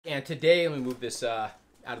And today, let me move this out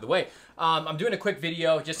of the way. I'm doing a quick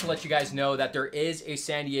video just to let you guys know that there is a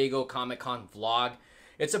San Diego Comic-Con vlog.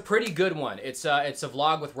 It's a pretty good one. It's a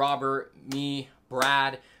vlog with Robert, me,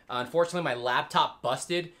 Brad. Unfortunately, my laptop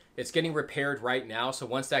busted. It's getting repaired right now, so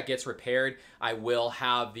once that gets repaired, I will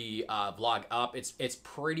have the vlog up. It's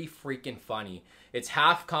pretty freaking funny. It's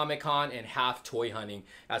half Comic-Con and half toy hunting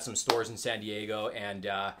at some stores in San Diego, and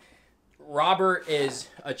Robert is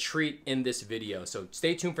a treat in this video, so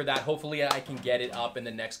stay tuned for that. Hopefully I can get it up in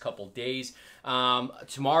the next couple days.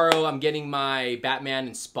 Tomorrow I'm getting my Batman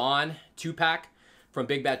and Spawn 2-pack from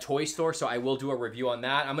Big Bad Toy Store, so I will do a review on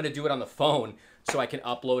that. I'm going to do it on the phone so I can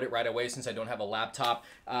upload it right away since I don't have a laptop.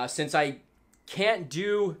 Since I can't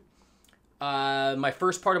do my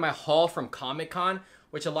first part of my haul from Comic-Con,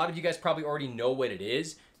 which a lot of you guys probably already know what it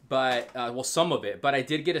is, but well, some of it, but I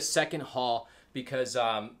did get a second haul because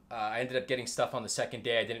I ended up getting stuff on the second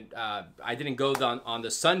day. I didn't go on the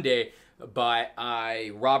Sunday, but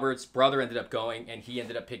Robert's brother ended up going, and he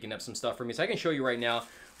ended up picking up some stuff for me. So I can show you right now.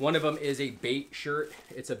 One of them is a Bait shirt.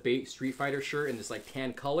 It's a Bait Street Fighter shirt in this like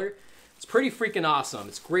tan color. It's pretty freaking awesome.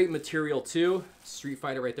 It's great material too. Street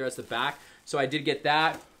Fighter right there, that's the back. So I did get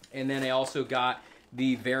that, and then I also got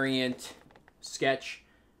the variant sketch.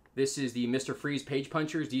 This is the Mr. Freeze Page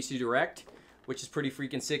Punchers DC Direct, which is pretty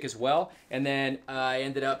freaking sick as well. And then I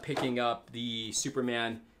ended up picking up the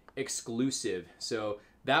Superman exclusive. So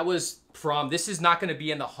that was from, this is not going to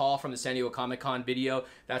be in the haul from the San Diego Comic-Con video.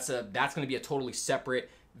 That's going to be a totally separate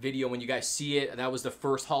video when you guys see it. That was the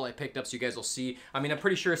first haul I picked up, so you guys will see. I mean, I'm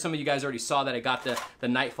pretty sure some of you guys already saw that I got the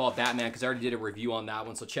Nightfall Batman because I already did a review on that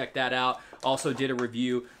one, so check that out. Also did a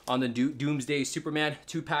review on the Doomsday Superman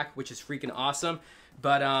 2-pack, which is freaking awesome.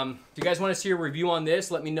 But if you guys want to see a review on this,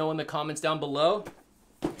 let me know in the comments down below.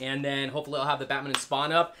 And then hopefully I'll have the Batman and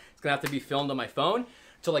Spawn up. It's going to have to be filmed on my phone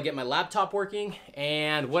until I get my laptop working.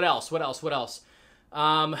 And what else?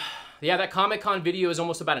 Yeah, that Comic-Con video is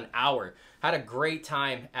almost about an hour. Had a great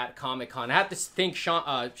time at Comic-Con. I have to thank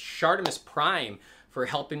Shartimus Prime for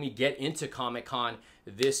helping me get into Comic-Con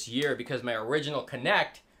this year because my original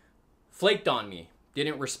Connect flaked on me.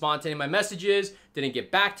 Didn't respond to any of my messages, didn't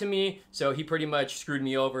get back to me, so he pretty much screwed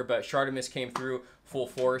me over, but Shartimus came through full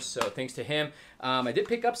force, so thanks to him. I did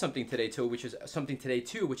pick up something today too, which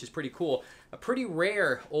is pretty cool. A pretty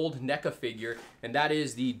rare old NECA figure, and that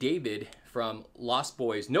is the David from Lost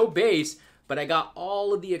Boys. No base, but I got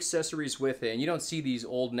all of the accessories with it, and you don't see these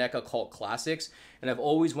old NECA cult classics, and I've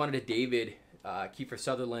always wanted a David Kiefer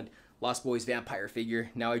Sutherland Lost Boys vampire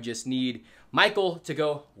figure. Now I just need Michael to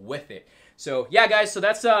go with it. So yeah, guys, so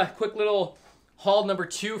that's a quick little haul number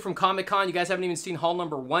 2 from Comic-Con. You guys haven't even seen haul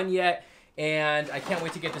number 1 yet, and I can't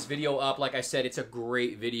wait to get this video up. Like I said, it's a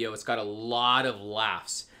great video. It's got a lot of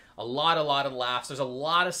laughs. A lot of laughs. There's a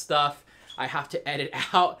lot of stuff I have to edit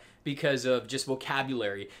out because of just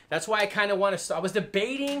vocabulary. That's why I kind of want to start. I was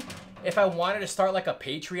debating if I wanted to start like a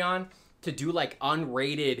Patreon to do like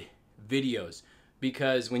unrated videos,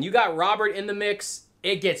 because when you got Robert in the mix,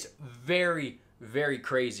 it gets very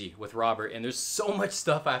crazy with Robert, and there's so much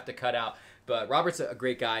stuff I have to cut out. But Robert's a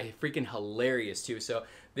great guy, freaking hilarious too. So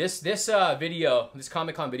this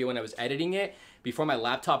Comic-Con video, when I was editing it before my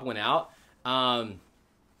laptop went out,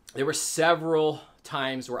 there were several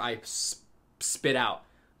times where I spit out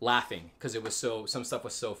laughing because it was some stuff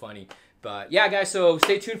was so funny. But yeah, guys, so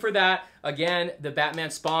stay tuned for that. Again, the Batman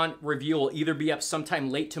Spawn review will either be up sometime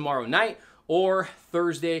late tomorrow night or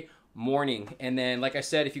Thursday morning. And then, like I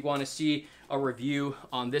said, if you want to see a review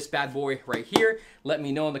on this bad boy right here, let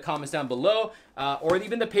me know in the comments down below, or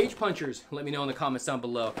even the Page Punchers, let me know in the comments down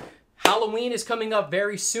below. Halloween is coming up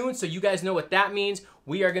very soon, so you guys know what that means.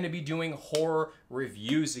 We are going to be doing horror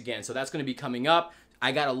reviews again, so that's going to be coming up.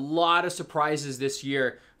 I got a lot of surprises this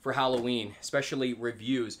year for Halloween, especially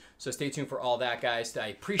reviews. So stay tuned for all that, guys. I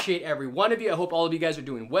appreciate every one of you. I hope all of you guys are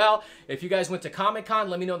doing well. If you guys went to Comic-Con,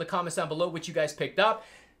 let me know in the comments down below what you guys picked up.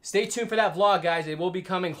 Stay tuned for that vlog, guys. It will be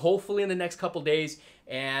coming hopefully in the next couple days.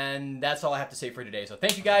 And that's all I have to say for today. So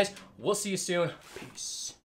thank you, guys. We'll see you soon. Peace.